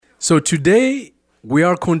So today we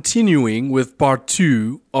are continuing with part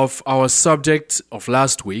 2 of our subject of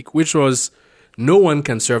last week, which was no one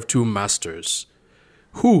can serve two masters.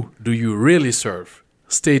 Who do you really serve?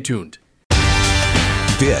 Stay tuned.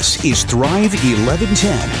 This is Thrive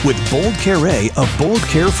 1110 with Bold Carré of Bold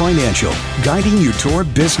Care Financial, guiding you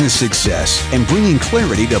toward business success and bringing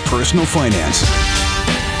clarity to personal finance.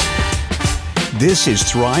 This is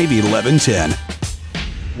Thrive 1110.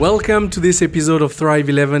 Welcome to this episode of Thrive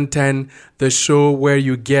 1110, the show where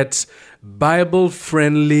you get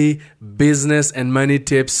Bible-friendly business and money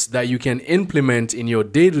tips that you can implement in your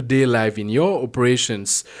day-to-day life, in your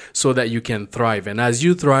operations, so that you can thrive. And as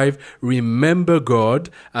you thrive, remember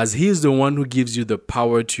God, as He is the one who gives you the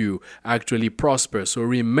power to actually prosper. So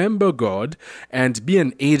remember God and be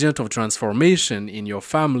an agent of transformation in your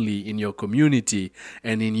family, in your community,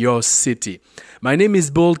 and in your city. My name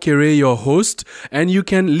is Bold Carré, your host, and you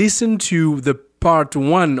can listen to the part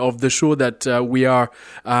 1 of the show that we are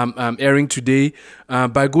airing today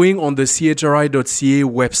by going on the chri.ca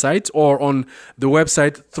website or on the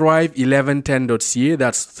website thrive1110.ca.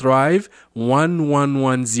 That's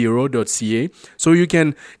thrive1110.ca. So you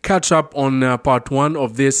can catch up on part 1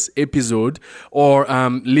 of this episode or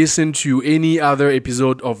listen to any other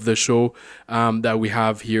episode of the show that we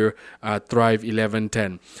have here at Thrive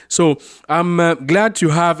 1110. So I'm glad to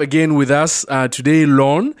have again with us today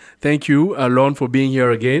Lorne. Thank you, Lorne, for being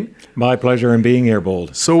here again. My pleasure in being here,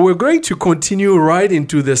 Bold. So we're going to continue right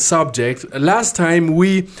into the subject. Last time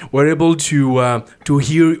we were able to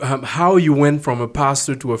hear how you went from a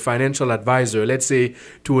pastor to a financial advisor, let's say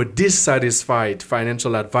to a dissatisfied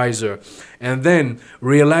financial advisor, and then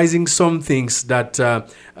realizing some things that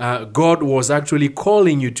God was actually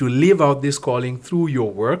calling you to live out this calling through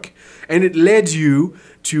your work, and it led you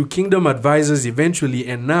to Kingdom Advisors eventually,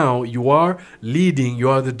 and now you are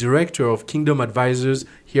the director of Kingdom Advisors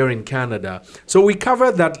here in Canada. So we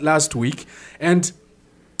covered that last week, and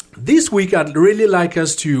this week I'd really like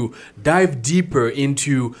us to dive deeper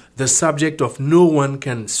into the subject of no one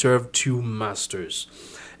can serve two masters.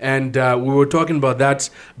 And we were talking about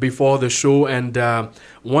that before the show, and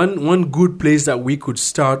one good place that we could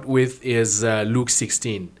start with is Luke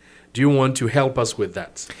 16. Do you want to help us with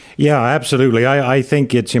that? Yeah, absolutely. I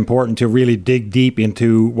think it's important to really dig deep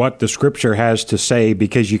into what the Scripture has to say,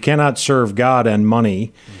 because you cannot serve God and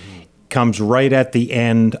money. Comes right at the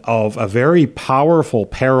end of a very powerful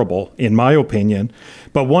parable, in my opinion,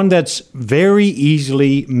 but one that's very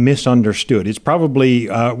easily misunderstood. It's probably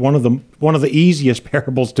one of the easiest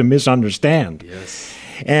parables to misunderstand. Yes.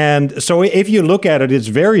 And so if you look at it, it's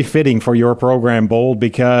very fitting for your program, Bold,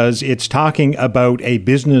 because it's talking about a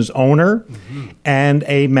business owner and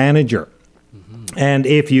a manager. And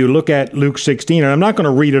if you look at Luke 16, and I'm not going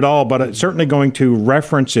to read it all, but I'm certainly going to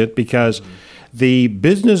reference it because the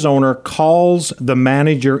business owner calls the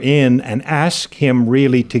manager in and asks him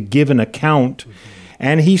really to give an account.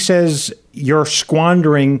 And he says, he was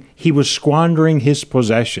squandering his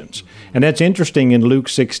possessions. And that's interesting in Luke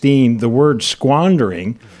 16. The word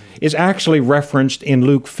squandering is actually referenced in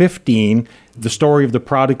Luke 15, the story of the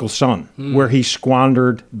prodigal son, where he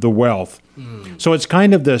squandered the wealth. So it's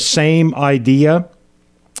kind of the same idea.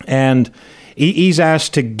 And he's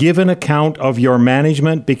asked to give an account of your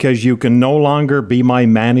management because you can no longer be my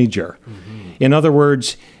manager. In other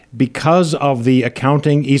words, because of the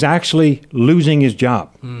accounting, he's actually losing his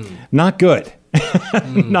job. Not good.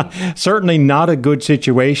 Certainly not a good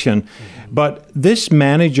situation. But this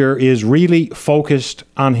manager is really focused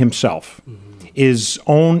on himself, his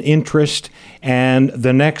own interest. And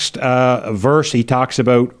the next verse, he talks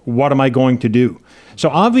about, what am I going to do? So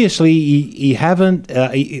obviously, he haven't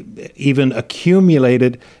even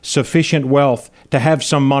accumulated sufficient wealth to have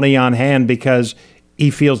some money on hand because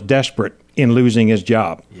he feels desperate in losing his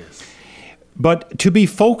job. Yes. But to be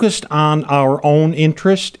focused on our own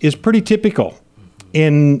interest is pretty typical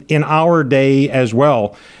in our day as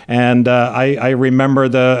well. And I remember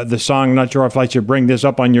the song, not sure if I should bring this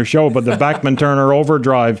up on your show, but the Bachman Turner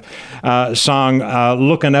Overdrive song,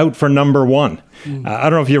 Looking Out for Number One. I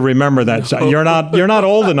don't know if you remember that. No. You're not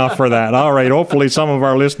old enough for that. All right. Hopefully some of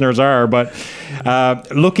our listeners are. But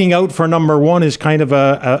looking out for number one is kind of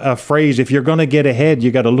a phrase. If you're going to get ahead,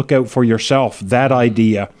 you got to look out for yourself. That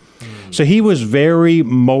idea. So he was very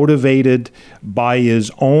motivated by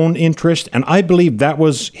his own interest, and I believe that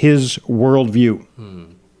was his worldview.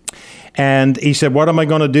 And he said, what am I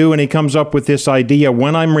going to do? And he comes up with this idea.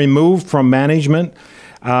 When I'm removed from management,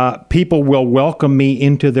 people will welcome me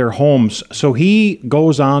into their homes. So he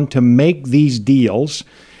goes on to make these deals.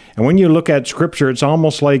 And when you look at Scripture, it's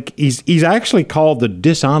almost like he's actually called the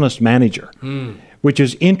dishonest manager, which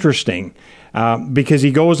is interesting. because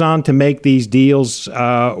he goes on to make these deals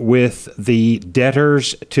with the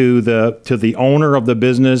debtors to the owner of the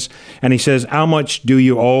business, and he says, "How much do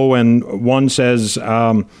you owe?" And one says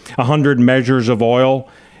 100 measures of oil,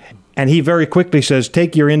 and he very quickly says,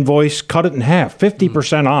 "Take your invoice, cut it in half,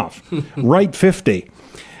 50% off, write 50."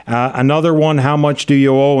 Another one, "How much do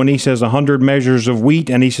you owe?" And he says 100 measures of wheat,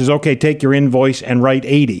 and he says, "Okay, take your invoice and write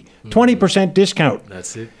 80, 20% discount."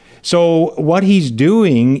 That's it. So what he's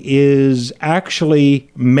doing is actually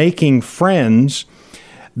making friends.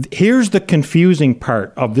 Here's the confusing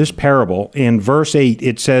part of this parable. In verse 8,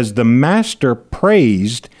 it says, "The master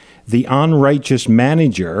praised the unrighteous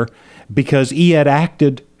manager because he had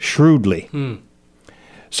acted shrewdly."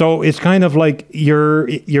 So it's kind of like you're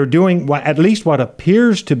doing at least what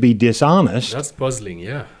appears to be dishonest. That's puzzling,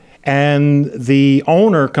 yeah. And the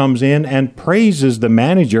owner comes in and praises the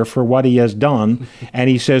manager for what he has done. And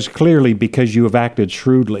he says clearly, "Because you have acted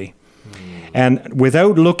shrewdly." And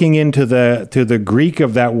without looking into the Greek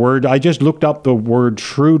of that word, I just looked up the word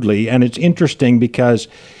shrewdly. And it's interesting because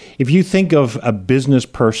if you think of a business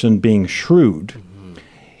person being shrewd,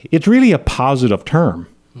 it's really a positive term.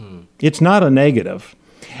 It's not a negative.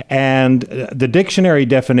 And the dictionary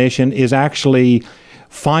definition is actually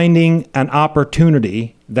finding an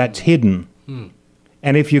opportunity that's hidden.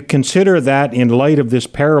 And if you consider that in light of this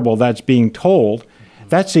parable that's being told,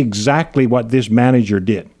 that's exactly what this manager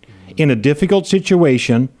did. In a difficult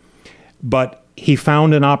situation, but he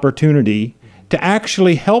found an opportunity to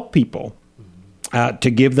actually help people, to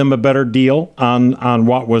give them a better deal on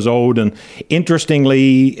what was owed. And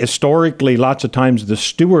interestingly, historically, lots of times the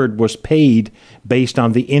steward was paid based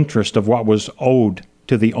on the interest of what was owed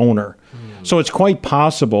to the owner. So it's quite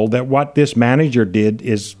possible that what this manager did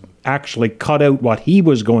is actually cut out what he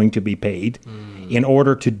was going to be paid in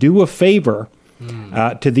order to do a favor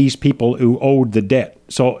to these people who owed the debt.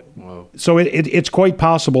 So it's quite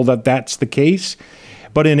possible that that's the case.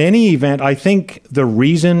 But in any event, I think the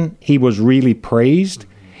reason he was really praised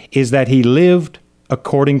is that he lived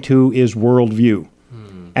according to his worldview.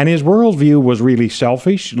 And his worldview was really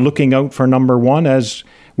selfish, looking out for number one. As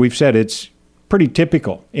we've said, it's pretty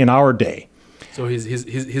typical in our day. So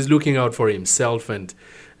he's looking out for himself and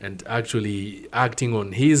actually acting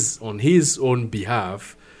on his own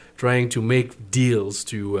behalf, trying to make deals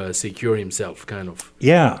to secure himself, kind of.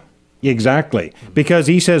 Yeah, exactly. Because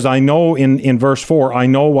he says, "I know," in verse 4, "I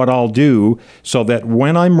know what I'll do so that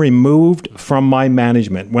when I'm removed from my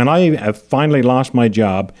management, when I have finally lost my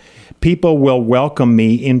job, people will welcome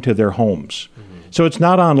me into their homes." So it's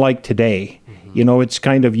not unlike today. You know, it's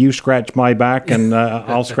kind of you scratch my back and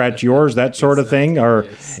I'll scratch yours, that sort of thing. Or,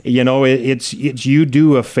 you know, it's you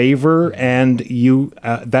do a favor and you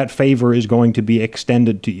that favor is going to be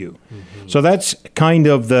extended to you. So that's kind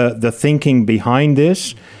of the thinking behind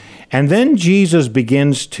this. And then Jesus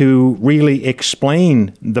begins to really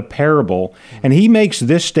explain the parable. And he makes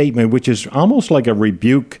this statement, which is almost like a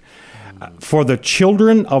rebuke. "For the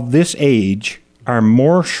children of this age are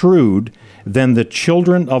more shrewd than the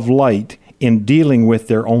children of light in dealing with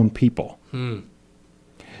their own people."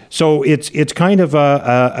 So it's kind of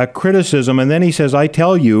a criticism. And then he says, "I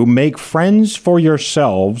tell you, make friends for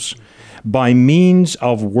yourselves by means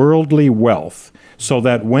of worldly wealth, so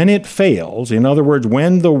that when it fails," in other words,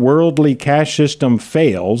 when the worldly cash system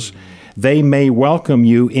fails, "they may welcome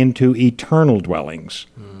you into eternal dwellings."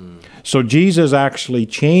 So Jesus actually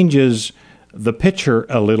changes the picture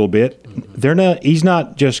a little bit. He's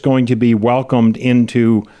not just going to be welcomed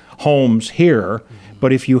into homes here,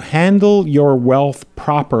 but if you handle your wealth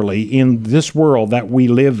properly in this world that we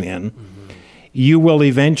live in, you will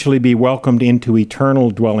eventually be welcomed into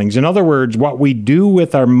eternal dwellings. In other words, what we do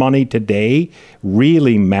with our money today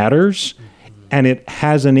really matters, and it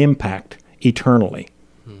has an impact eternally.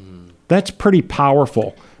 That's pretty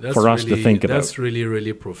powerful for us to think about. That's really,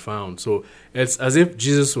 really profound. So it's as if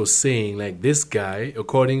Jesus was saying, like, this guy,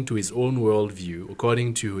 according to his own worldview,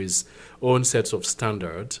 according to his own sets of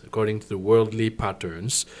standards, according to the worldly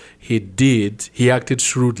patterns, he acted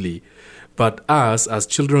shrewdly. But us, as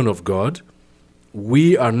children of God,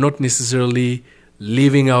 we are not necessarily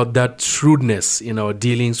living out that shrewdness in our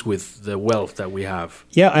dealings with the wealth that we have.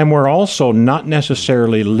 Yeah, and we're also not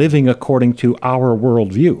necessarily living according to our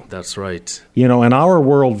worldview. That's right. You know, and our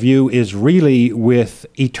worldview is really with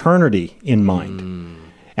eternity in mind.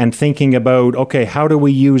 And thinking about, okay, how do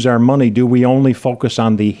we use our money? Do we only focus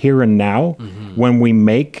on the here and now when we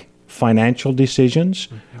make financial decisions?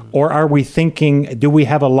 Or are we thinking, do we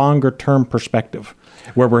have a longer term perspective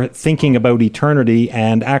where we're thinking about eternity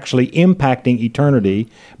and actually impacting eternity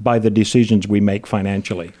by the decisions we make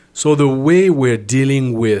financially? So the way we're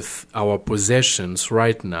dealing with our possessions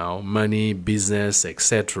right now, money, business,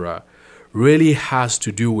 etc., really has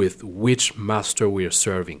to do with which master we are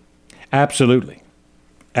serving. Absolutely.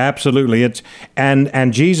 Absolutely.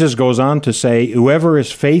 And Jesus goes on to say, whoever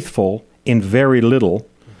is faithful in very little,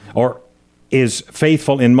 or is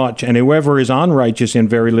faithful in much, and whoever is unrighteous in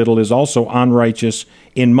very little is also unrighteous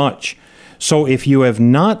in much. So if you have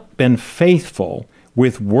not been faithful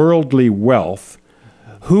with worldly wealth,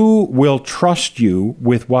 who will trust you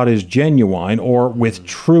with what is genuine or with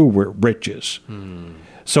true riches?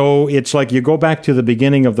 So it's like you go back to the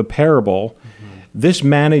beginning of the parable. This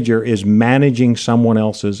manager is managing someone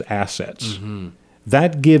else's assets.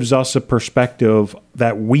 That gives us a perspective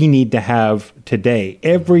that we need to have today.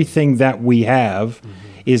 Everything that we have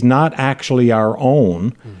is not actually our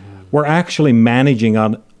own. We're actually managing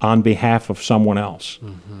on behalf of someone else.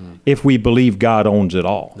 If we believe God owns it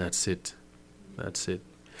all. That's it. That's it.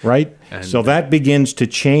 Right? And so that begins to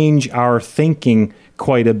change our thinking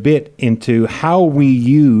quite a bit into how we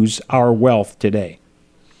use our wealth today.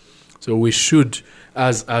 So we should,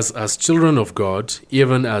 as children of God,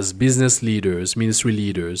 even as business leaders, ministry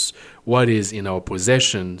leaders, what is in our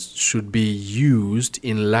possessions should be used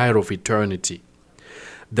in light of eternity.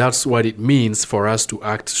 That's what it means for us to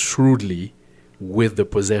act shrewdly with the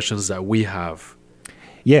possessions that we have.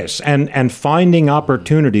 Yes, and finding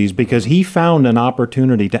opportunities, because he found an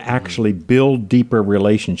opportunity to actually build deeper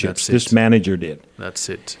relationships. This manager did. That's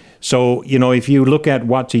it. So, if you look at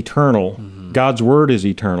what's eternal, God's word is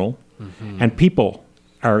eternal, and people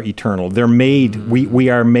are eternal. They're made, we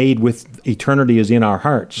are made with eternity is in our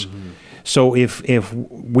hearts. So if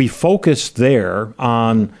we focus there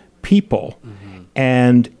on people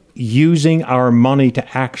and using our money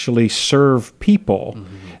to actually serve people,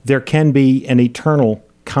 there can be an eternal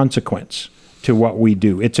consequence to what we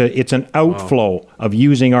do. It's an outflow of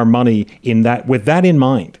using our money with that in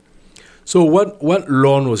mind. So what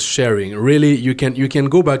Lon was sharing, really, you can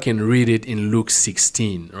go back and read it in Luke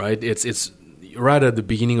 16, right? It's right at the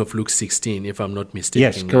beginning of Luke 16, if I'm not mistaken.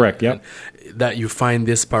 Yes, correct, yeah. That you find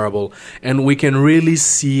this parable. And we can really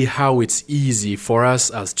see how it's easy for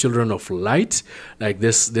us as children of light, like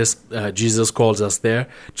this Jesus calls us there,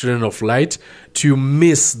 children of light, to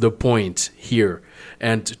miss the point here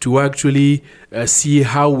and to actually see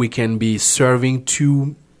how we can be serving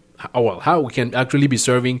how we can actually be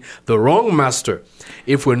serving the wrong master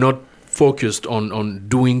if we're not focused on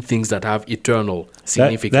doing things that have eternal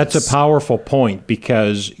significance. That's a powerful point,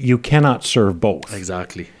 because you cannot serve both.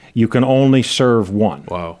 Exactly. You can only serve one.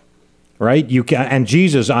 Wow. Right? You can, and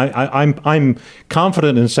Jesus, I'm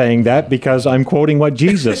confident in saying that because I'm quoting what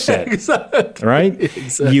Jesus said. Exactly. Right?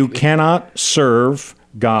 Exactly. You cannot serve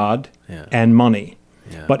God and money.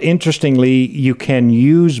 Yeah. But interestingly, you can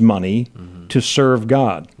use money to serve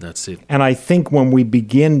God. That's it. And I think when we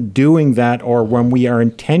begin doing that, or when we are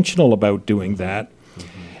intentional about doing that,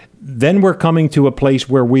 then we're coming to a place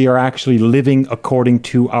where we are actually living according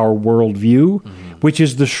to our worldview, which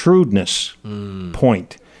is the shrewdness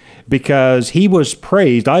point. Because he was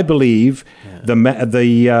praised, I believe, the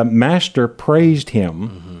master praised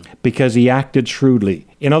him because he acted shrewdly.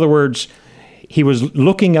 In other words, he was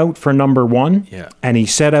looking out for number one, and he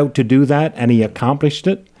set out to do that, and he accomplished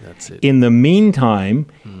it. That's it. In the meantime,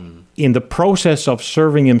 in the process of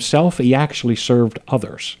serving himself, he actually served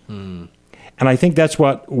others. And I think that's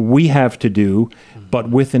what we have to do, but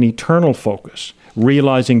with an eternal focus,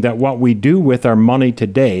 realizing that what we do with our money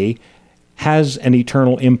today has an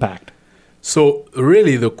eternal impact. So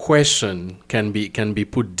really the question can be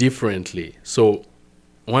put differently. So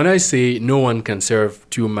when I say no one can serve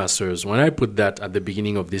two masters, when I put that at the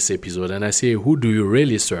beginning of this episode and I say, who do you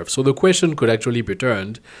really serve? So the question could actually be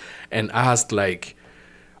turned and asked like,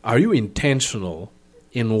 are you intentional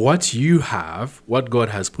in what you have, what God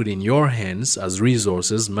has put in your hands as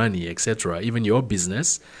resources, money, etc., even your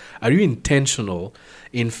business? Are you intentional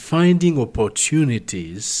in finding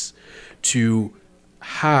opportunities to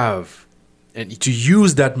have and to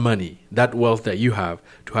use that money, that wealth that you have,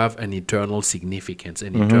 to have an eternal significance,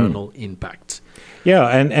 an eternal impact? Yeah,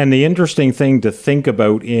 and the interesting thing to think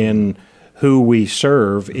about in who we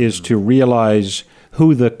serve is to realize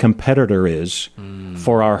who the competitor is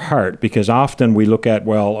for our heart. Because often we look at,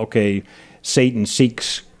 Satan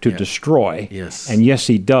seeks to destroy. Yes. And yes,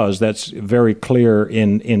 he does. That's very clear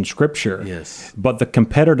in Scripture. Yes. But the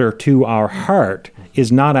competitor to our heart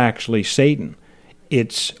is not actually Satan.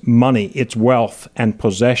 It's money, it's wealth, and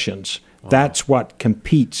possessions. Wow. That's what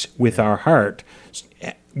competes with our heart.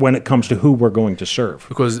 when it comes to who we're going to serve.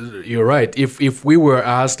 Because you're right. If we were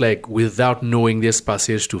asked, like, without knowing this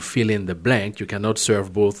passage, to fill in the blank, you cannot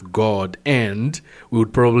serve both God and, we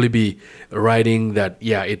would probably be writing that,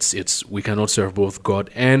 it's we cannot serve both God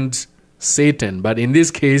and Satan. But in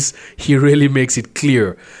this case, he really makes it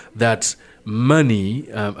clear that money,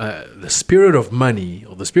 the spirit of money,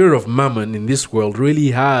 or the spirit of mammon in this world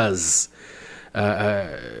really is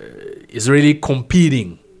really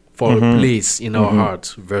competing for a place in our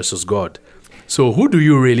heart versus God. So who do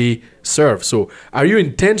you really serve? So are you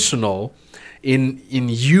intentional in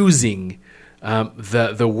using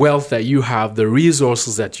the wealth that you have, the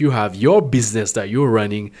resources that you have, your business that you're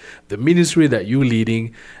running, the ministry that you're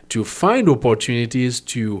leading, to find opportunities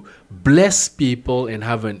to bless people and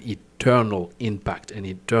have an eternal impact, an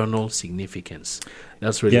eternal significance?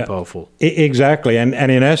 That's really powerful. Exactly. And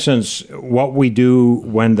in essence, what we do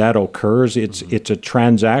when that occurs, it's a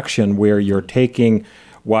transaction where you're taking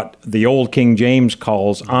what the old King James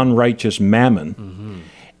calls unrighteous mammon,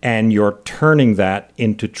 and you're turning that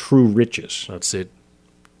into true riches. That's it.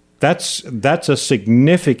 That's a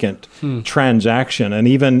significant transaction. And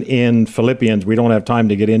even in Philippians, we don't have time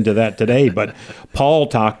to get into that today, but Paul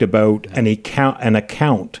talked about an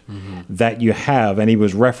account that you have, and he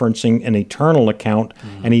was referencing an eternal account,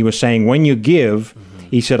 and he was saying, when you give,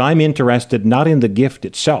 he said, I'm interested not in the gift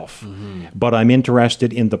itself, but I'm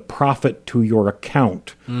interested in the profit to your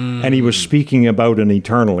account. And he was speaking about an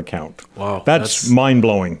eternal account. Wow, that's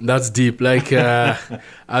mind-blowing. That's deep. Like,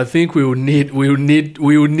 I think we would need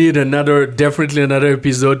definitely another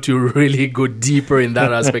episode to really go deeper in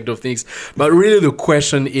that aspect of things. But really the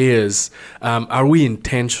question is, are we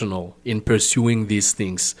intentional in pursuing these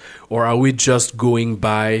things, or are we just going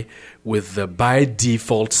by with the by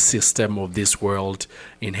default system of this world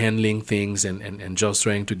in handling things and just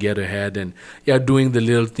trying to get ahead and doing the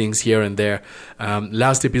little things here and there?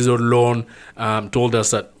 Last episode, Lorne told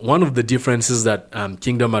us that one of the differences that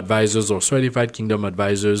Kingdom Advisors or certified Kingdom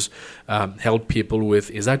Advisors help people with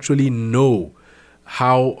is actually know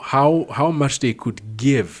how much they could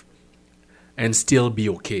give and still be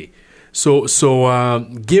okay. So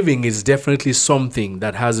giving is definitely something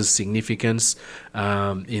that has a significance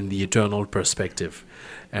in the eternal perspective.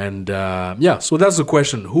 And so that's the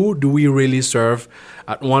question. Who do we really serve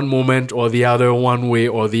at one moment or the other, one way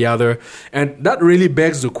or the other? And that really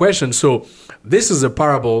begs the question. So this is a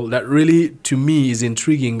parable that really, to me, is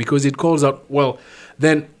intriguing because it calls out, well,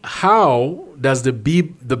 then how does the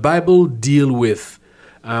Bible deal with,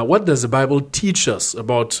 what does the Bible teach us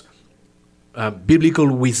about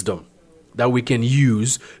biblical wisdom that we can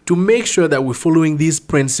use to make sure that we're following these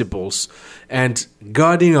principles and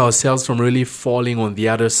guarding ourselves from really falling on the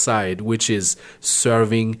other side, which is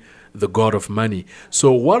serving the God of money?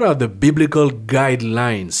 So what are the biblical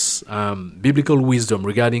guidelines, biblical wisdom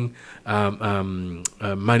regarding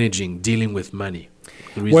dealing with money?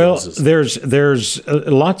 Well, there's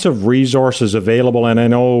lots of resources available, and I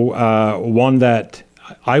know one that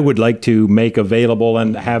I would like to make available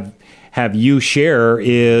and have you share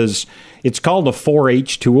is, it's called a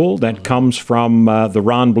 4-H tool that comes from the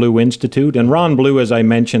Ron Blue Institute. And Ron Blue, as I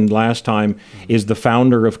mentioned last time, is the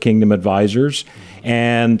founder of Kingdom Advisors.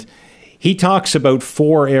 And he talks about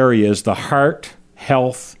 4 areas: the heart,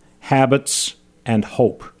 health, habits, and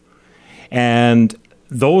hope. And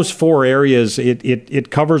those 4 areas,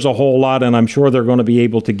 it covers a whole lot, and I'm sure they're going to be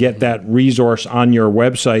able to get that resource on your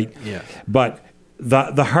website. Yeah. But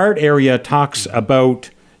the heart area talks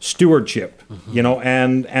about stewardship,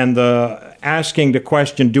 and the asking the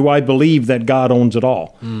question, do I believe that God owns it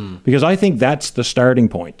all? Because I think that's the starting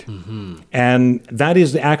point. And that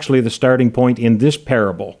is actually the starting point in this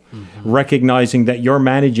parable, recognizing that you're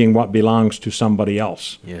managing what belongs to somebody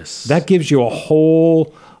else. Yes. That gives you a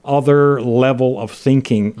whole other level of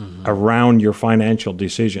thinking around your financial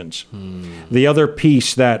decisions. The other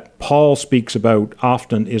piece that Paul speaks about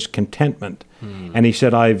often is contentment. And he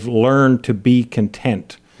said, I've learned to be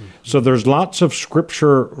content. So there's lots of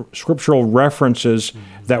scriptural references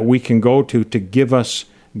that we can go to give us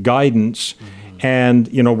guidance. And,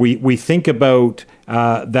 we think about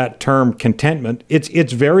that term contentment.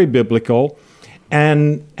 It's very biblical.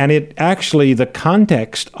 And it actually, the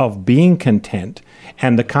context of being content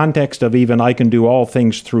and the context of even I can do all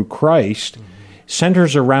things through Christ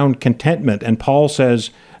centers around contentment. And Paul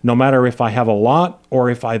says, no matter if I have a lot or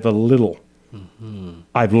if I have a little,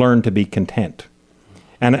 I've learned to be content.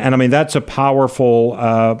 And I mean, that's a powerful,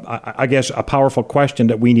 I guess, a powerful question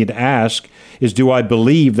that we need to ask is, do I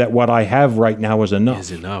believe that what I have right now is enough?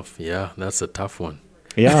 Is enough, yeah. That's a tough one.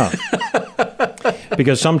 Yeah.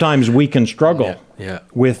 Because sometimes we can struggle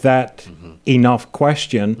with that enough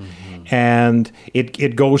question. And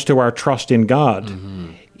it goes to our trust in God.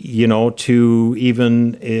 You know, to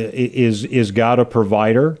even, is God a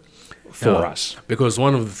provider for us? Because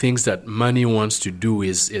one of the things that money wants to do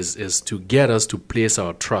is to get us to place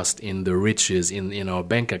our trust in the riches, in our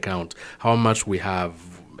bank account, how much we have,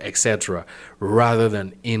 etc., rather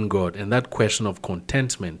than in God. And that question of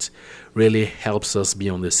contentment really helps us be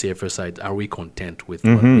on the safer side. Are we content with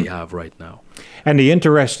what we have right now? And the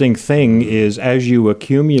interesting thing is, as you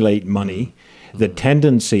accumulate money, the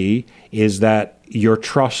tendency is that your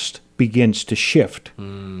trust begins to shift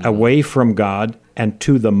away from God and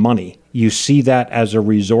to the money. You see that as a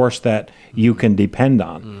resource that you can depend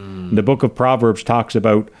on. The book of Proverbs talks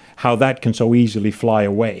about how that can so easily fly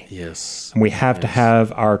away. Yes. And we have to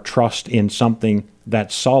have our trust in something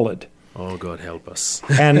that's solid. Oh, God help us.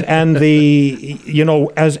 and the, you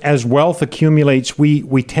know, as wealth accumulates,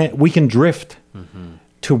 we can drift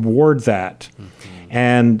toward that.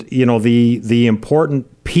 And, you know, the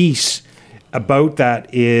important piece about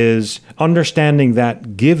that is understanding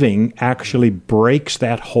that giving actually breaks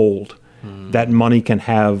that hold that money can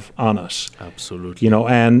have on us. Absolutely. You know,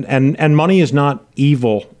 and money is not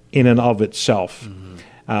evil in and of itself.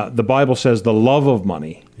 The Bible says the love of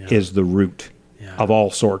money is the root of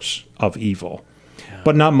all sorts of evil,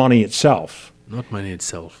 but not money itself. Not money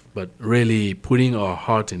itself, but really putting our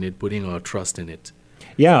heart in it, putting our trust in it.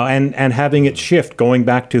 Yeah, and having it shift, going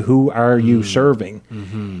back to who are you serving,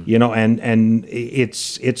 you know, and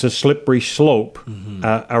it's a slippery slope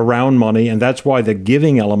around money, and that's why the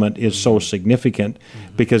giving element is so significant,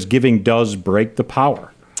 because giving does break the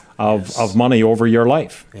power of money over your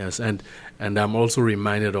life. Yes, and I'm also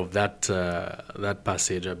reminded of that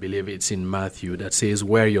passage. I believe it's in Matthew that says,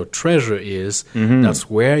 "Where your treasure is, that's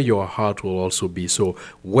where your heart will also be." So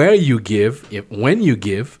where you give, when you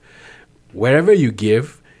give, wherever you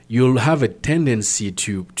give, you'll have a tendency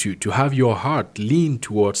to have your heart lean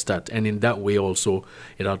towards that, and in that way also,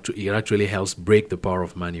 it actually helps break the power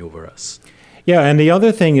of money over us. Yeah, and the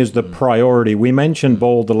other thing is the priority. We mentioned,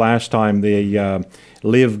 Bold, the last time, the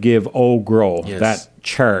live, give, grow, that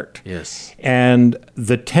chart. Yes. And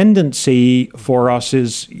the tendency for us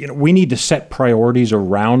is, you know, we need to set priorities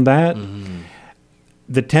around that.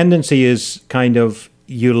 The tendency is kind of,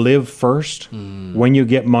 you live first. When you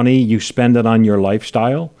get money, you spend it on your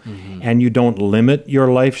lifestyle, and you don't limit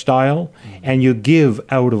your lifestyle, and you give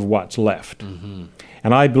out of what's left.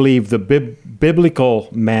 And I believe the biblical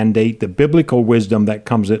mandate, the biblical wisdom that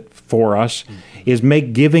comes for us is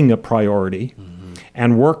make giving a priority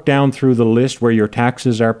and work down through the list where your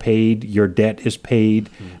taxes are paid, your debt is paid,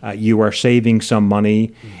 you are saving some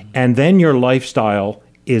money, and then your lifestyle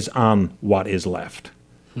is on what is left.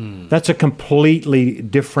 That's a completely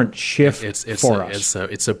different shift for us.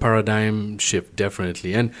 It's a paradigm shift,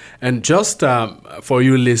 definitely. And just for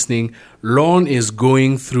you listening, Lon is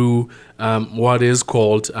going through what is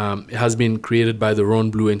called, it has been created by the Ron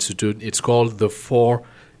Blue Institute. It's called the 4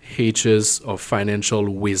 H's of Financial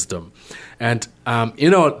Wisdom. And,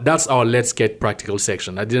 that's our Let's Get Practical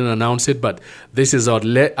section. I didn't announce it, but this is our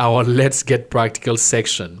Let's Get Practical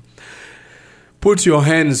section. Put your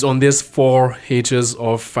hands on these 4 H's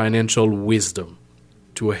of financial wisdom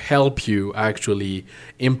to help you actually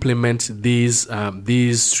implement these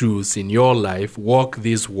truths in your life, walk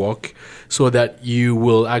this walk, so that you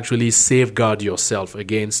will actually safeguard yourself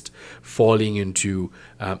against falling into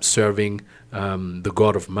serving the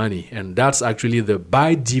god of money. And that's actually the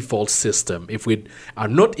by default system. If we are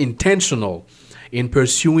not intentional in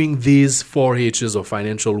pursuing these 4 H's of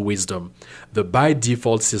financial wisdom, the by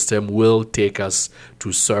default system will take us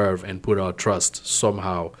to serve and put our trust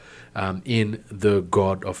somehow in the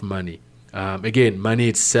god of money. Again, money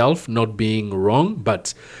itself not being wrong,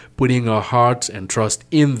 but putting our heart and trust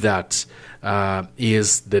in that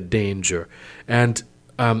is the danger. And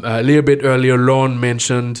a little bit earlier, Lon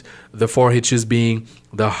mentioned the 4 H's being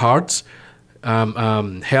the heart,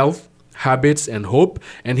 health, habits, and hope.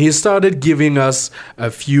 And he started giving us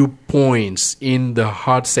a few points in the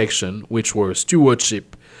heart section, which were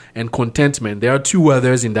stewardship and contentment. There are 2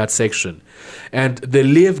 others in that section. And the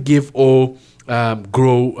live, give, grow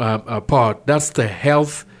part, that's the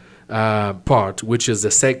health part, which is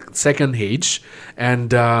the second H.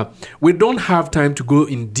 And we don't have time to go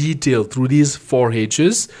in detail through these 4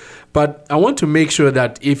 H's, but I want to make sure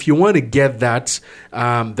that if you want to get that,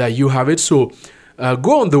 that you have it. So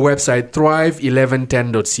go on the website,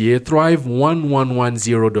 thrive1110.ca,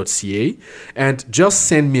 thrive1110.ca, and just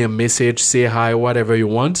send me a message, say hi, whatever you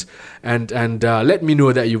want, and let me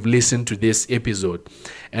know that you've listened to this episode.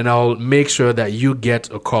 And I'll make sure that you get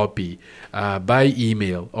a copy by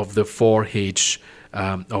email of the 4 H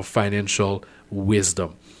of financial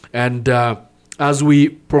wisdom. And as we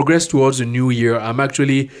progress towards the new year, I'm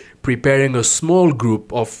actually preparing a small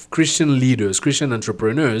group of Christian leaders, Christian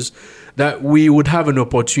entrepreneurs, that we would have an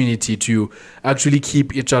opportunity to actually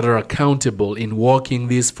keep each other accountable in walking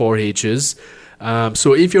these 4 H's.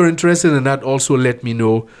 So if you're interested in that, also let me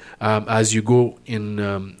know as you go in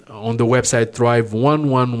on the website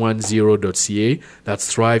thrive1110.ca.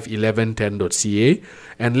 That's thrive1110.ca.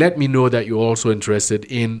 And let me know that you're also interested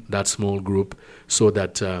in that small group so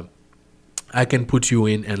that I can put you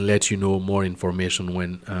in and let you know more information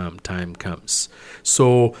when time comes.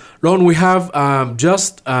 So, Lorne, we have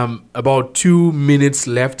just about 2 minutes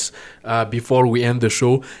left before we end the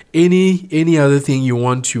show. Any other thing you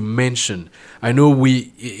want to mention? I know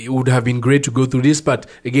it would have been great to go through this, but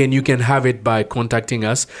again, you can have it by contacting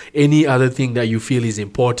us. Any other thing that you feel is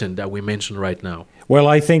important that we mentioned right now? Well,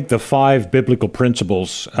 I think the 5 biblical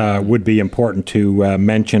principles would be important to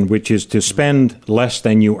mention, which is to spend less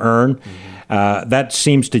than you earn. That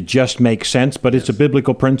seems to just make sense, but it's a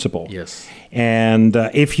biblical principle. Yes. And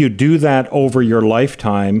if you do that over your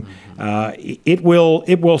lifetime, it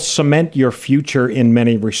will cement your future in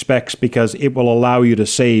many respects because it will allow you to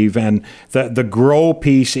save. And the grow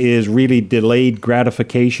piece is really delayed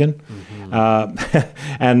gratification.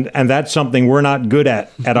 And that's something we're not good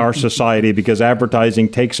at our society because advertising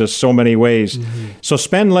takes us so many ways. So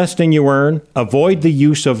spend less than you earn, avoid the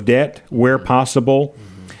use of debt where possible,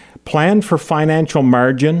 plan for financial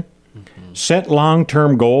margin, set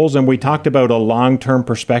long-term goals, and we talked about a long-term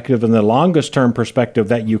perspective, and the longest-term perspective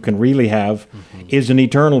that you can really have is an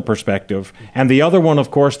eternal perspective. And the other one,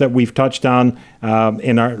 of course, that we've touched on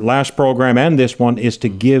in our last program and this one is to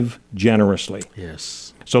give generously.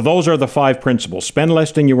 Yes. So those are the 5 principles. Spend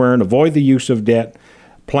less than you earn, avoid the use of debt,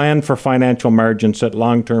 plan for financial margin, set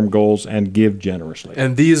long-term goals, and give generously.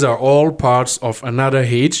 And these are all parts of another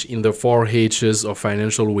H in the 4 H's of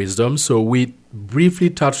financial wisdom. So we briefly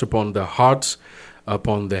touched upon the heart,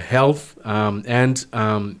 upon the health, and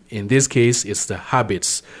in this case, it's the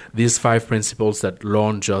habits, these 5 principles that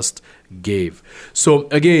Lorne just gave. So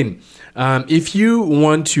again, if you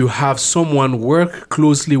want to have someone work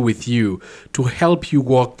closely with you to help you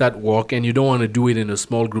walk that walk and you don't want to do it in a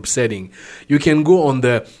small group setting, you can go on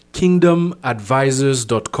the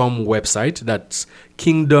kingdomadvisors.com website. That's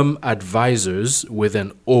kingdomadvisors with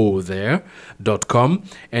an O there, .com,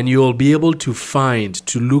 and you'll be able to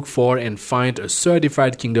look for and find a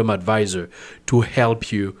certified Kingdom advisor to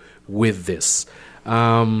help you with this.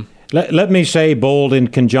 Let me say, Bold, in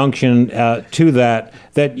conjunction to that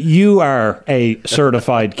you are a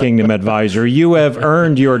certified Kingdom advisor. You have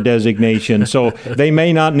earned your designation, so they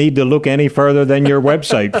may not need to look any further than your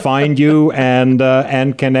website, find you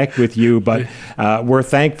and connect with you. But we're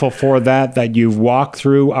thankful for that you've walked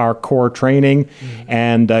through our core training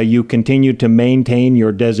and you continue to maintain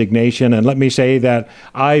your designation. And let me say that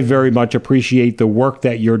I very much appreciate the work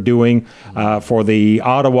that you're doing for the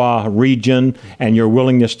Ottawa region and your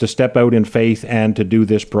willingness to step out in faith and to do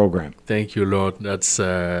this program. Thank you, Lord. That's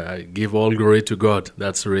I give all glory to God.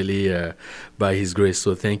 That's really by His grace.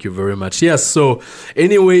 So thank you very much. Yes. So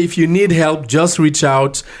anyway, if you need help, just reach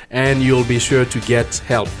out and you'll be sure to get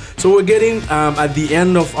help. So we're getting at the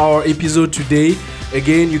end of our episode today.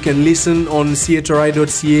 Again, you can listen on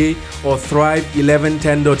chri.ca or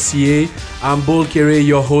thrive1110.ca. I'm Bold Kere,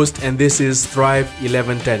 your host, and this is Thrive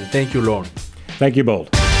 1110. Thank you, Lord. Thank you, Bold.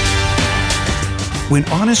 When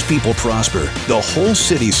honest people prosper, the whole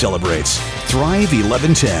city celebrates. Thrive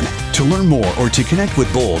 1110. To learn more or to connect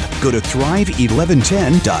with Bold, go to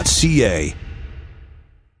thrive1110.ca.